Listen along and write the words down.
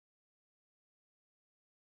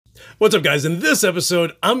What's up, guys? In this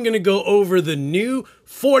episode, I'm going to go over the new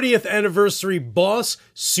 40th anniversary Boss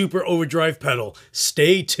Super Overdrive pedal.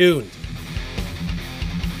 Stay tuned.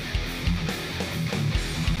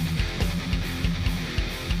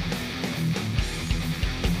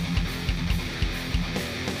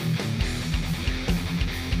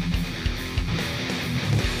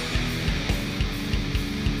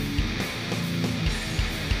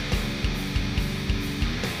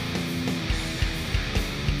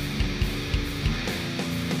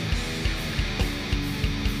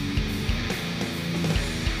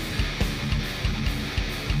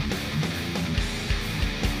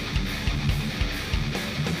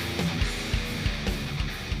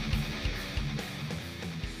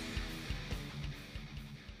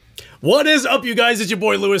 What is up, you guys? It's your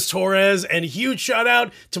boy Louie Torres, and a huge shout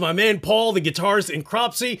out to my man Paul, the guitarist in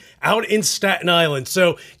CROPSEY out in Staten Island.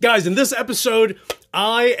 So, guys, in this episode,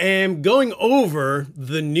 I am going over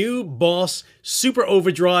the new Boss Super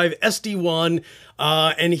Overdrive SD-1,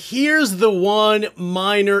 and here's the one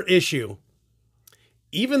minor issue.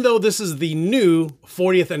 Even though this is the new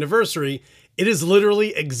 40th anniversary, it is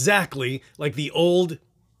literally exactly like the old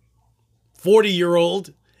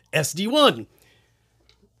 40-year-old SD-1.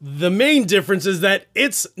 The main difference is that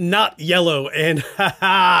it's not yellow, and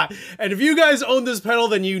and if you guys own this pedal,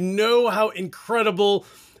 then you know how incredible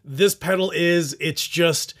this pedal is. It's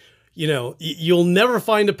just, you know, you'll never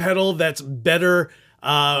find a pedal that's better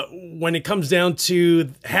when it comes down to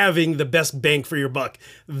having the best bang for your buck.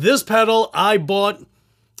 This pedal I bought,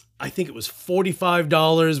 I think it was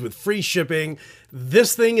 $45 with free shipping.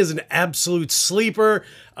 This thing is an absolute sleeper.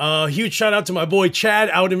 Huge shout out to my boy Chad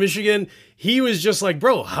out in Michigan. He was just like,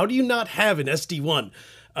 bro, how do you not have an SD-1?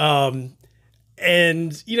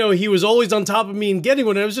 And, you know, he was always on top of me and getting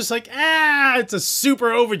one. And I was just like, it's a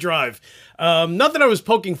Super Overdrive. Not that I was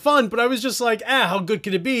poking fun, but I was just like, how good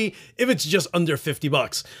could it be if it's just under 50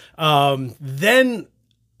 bucks? Then,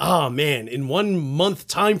 oh man, in 1 month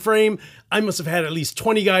time frame, I must have had at least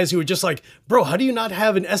 20 guys who were just like, bro, how do you not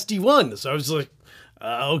have an SD-1? So I was like,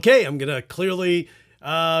 okay, I'm gonna clearly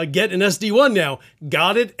get an SD-1 now.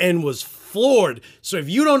 Got it and was floored. So if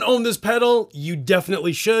you don't own this pedal, you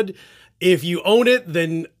definitely should. If you own it,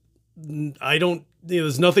 then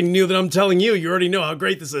there's nothing new that I'm telling you. You already know how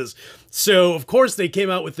great this is. So of course they came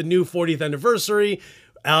out with the new 40th anniversary.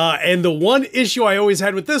 And the one issue I always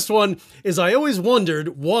had with this one is I always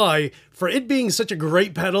wondered why, for it being such a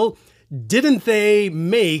great pedal, didn't they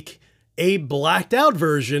make a blacked out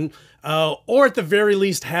version, or at the very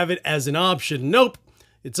least have it as an option? Nope.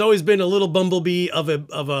 It's always been a little bumblebee of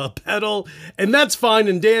a pedal, and that's fine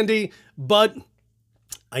and dandy, but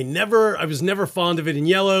I was never fond of it in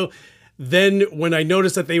yellow. Then when I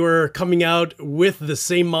noticed that they were coming out with the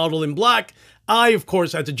same model in black, I of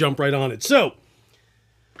course had to jump right on it. So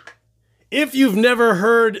if you've never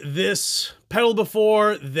heard this pedal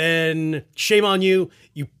before, then shame on you.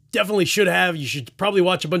 You definitely should have. You should probably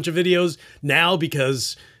watch a bunch of videos now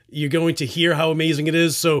because you're going to hear how amazing it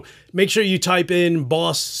is. So make sure you type in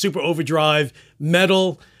Boss Super Overdrive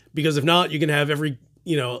metal, because if not, you can have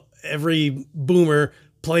every boomer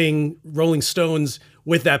playing Rolling Stones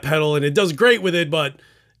with that pedal, and it does great with it, but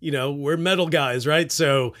you know, we're metal guys, right?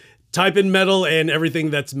 So type in metal and everything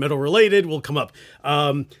that's metal related will come up.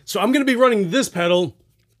 So I'm going to be running this pedal.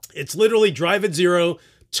 It's literally drive at 0,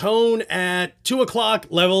 tone at 2 o'clock,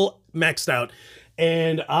 level maxed out.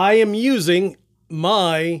 And I am using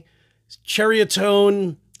my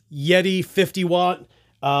Chariotone Yeti 50 watt,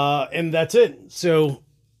 and that's it. So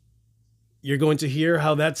you're going to hear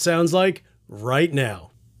how that sounds like right now.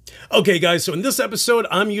 Okay, guys, so in this episode,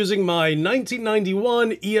 I'm using my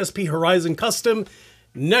 1991 ESP Horizon Custom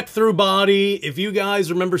neck through body. If you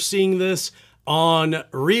guys remember seeing this on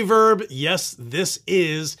Reverb, yes, this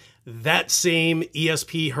is that same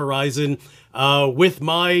ESP Horizon with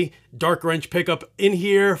my DARKWRENCH pickup in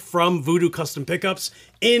here from Voodoo Custom Pickups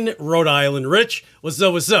in Rhode Island. Rich, what's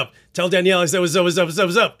up, what's up? Tell Danielle I said what's up, what's up, what's up,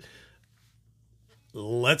 what's up.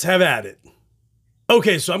 Let's have at it.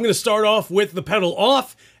 Okay, so I'm going to start off with the pedal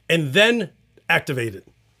off and then activate it.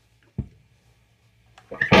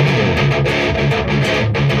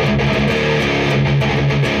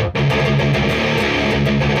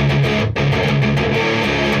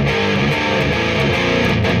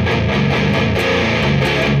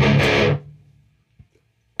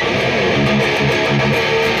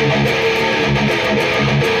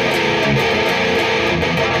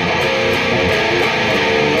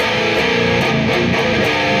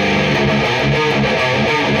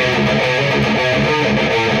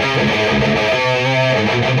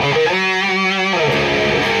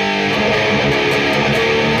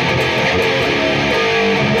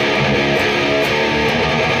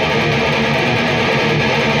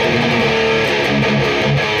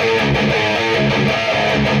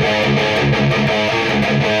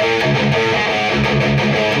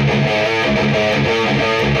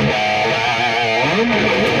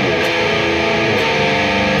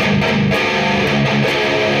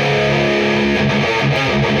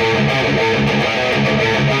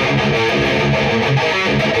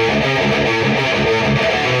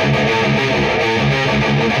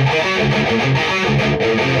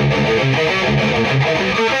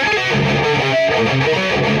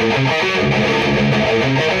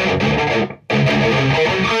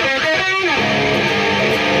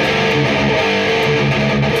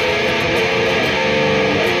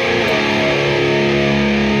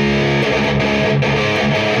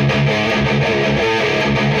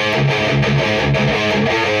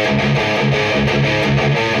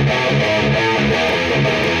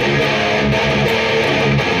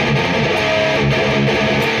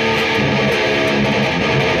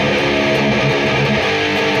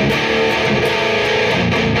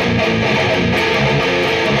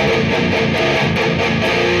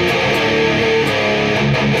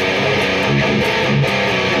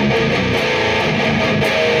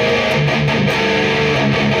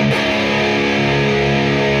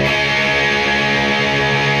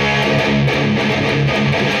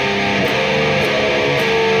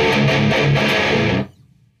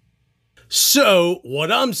 So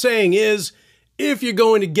what I'm saying is, if you're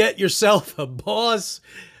going to get yourself a Boss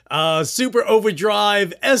Super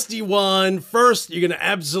Overdrive SD-1, first, you're going to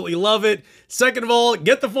absolutely love it. Second of all,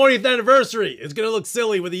 get the 40th anniversary. It's going to look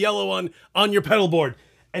silly with a yellow one on your pedal board.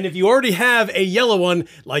 And if you already have a yellow one,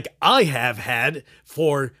 like I have had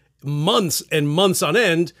for months and months on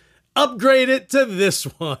end, upgrade it to this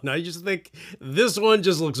one. I just think this one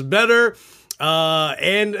just looks better.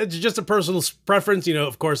 And it's just a personal preference. You know,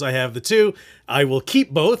 of course, I have the two. I will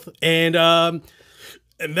keep both. And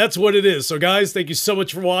that's what it is. So, guys, thank you so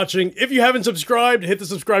much for watching. If you haven't subscribed, hit the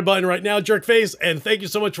subscribe button right now, jerkface. And thank you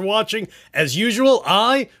so much for watching. As usual,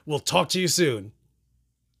 I will talk to you soon.